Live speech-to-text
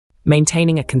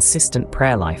Maintaining a consistent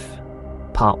prayer life.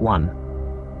 Part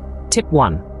 1. Tip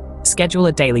 1. Schedule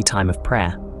a daily time of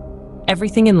prayer.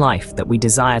 Everything in life that we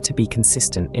desire to be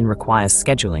consistent in requires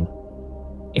scheduling.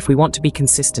 If we want to be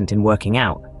consistent in working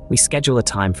out, we schedule a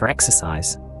time for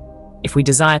exercise. If we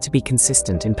desire to be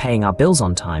consistent in paying our bills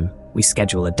on time, we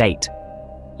schedule a date.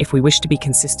 If we wish to be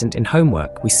consistent in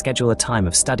homework, we schedule a time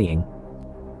of studying.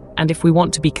 And if we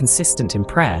want to be consistent in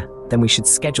prayer, then we should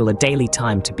schedule a daily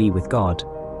time to be with God.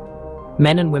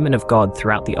 Men and women of God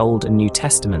throughout the Old and New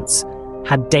Testaments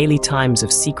had daily times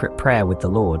of secret prayer with the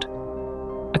Lord.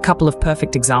 A couple of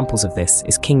perfect examples of this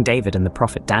is King David and the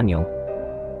prophet Daniel.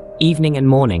 Evening and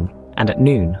morning, and at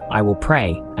noon, I will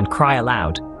pray and cry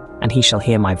aloud, and he shall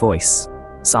hear my voice.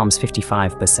 Psalms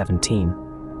 55 verse 17.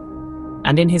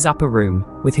 And in his upper room,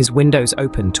 with his windows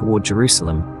open toward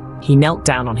Jerusalem, he knelt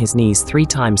down on his knees 3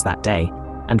 times that day,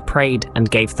 and prayed and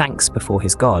gave thanks before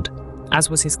his God, as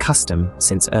was his custom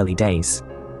since early days.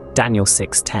 Daniel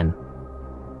 6:10.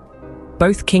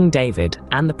 Both King David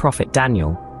and the prophet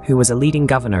Daniel, who was a leading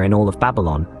governor in all of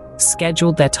Babylon,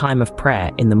 scheduled their time of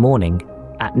prayer in the morning,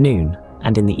 at noon,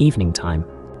 and in the evening time.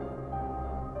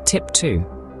 Tip 2.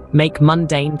 Make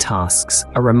mundane tasks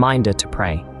a reminder to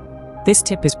pray. This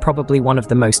tip is probably one of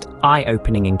the most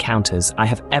eye-opening encounters I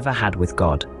have ever had with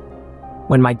God.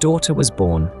 When my daughter was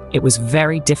born, it was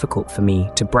very difficult for me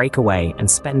to break away and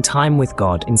spend time with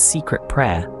God in secret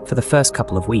prayer for the first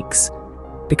couple of weeks,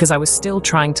 because I was still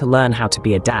trying to learn how to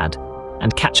be a dad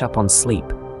and catch up on sleep.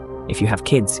 If you have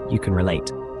kids, you can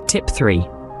relate. Tip 3.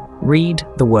 Read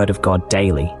the Word of God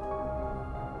daily.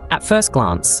 At first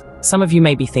glance, some of you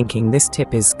may be thinking this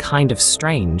tip is kind of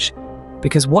strange,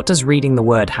 because what does reading the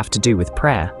Word have to do with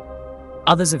prayer?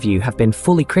 Others of you have been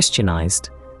fully Christianized,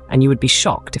 and you would be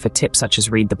shocked if a tip such as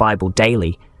read the Bible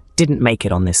daily didn't make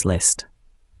it on this list.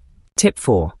 Tip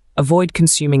 4. Avoid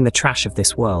consuming the trash of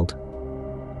this world.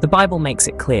 The Bible makes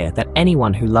it clear that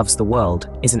anyone who loves the world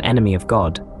is an enemy of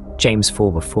God. James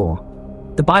 4:4.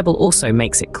 The Bible also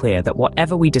makes it clear that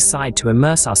whatever we decide to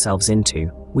immerse ourselves into,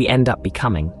 we end up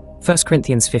becoming. 1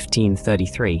 Corinthians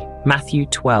 15:33, Matthew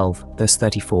 12, verse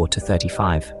 34 to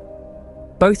 35.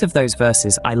 Both of those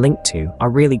verses I linked to are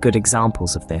really good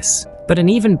examples of this. But an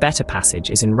even better passage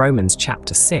is in Romans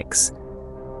chapter 6,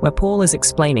 where Paul is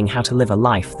explaining how to live a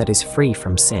life that is free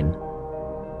from sin.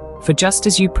 For just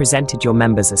as you presented your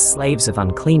members as slaves of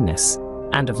uncleanness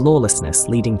and of lawlessness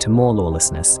leading to more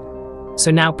lawlessness,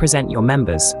 so now present your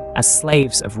members as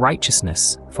slaves of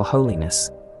righteousness for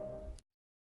holiness.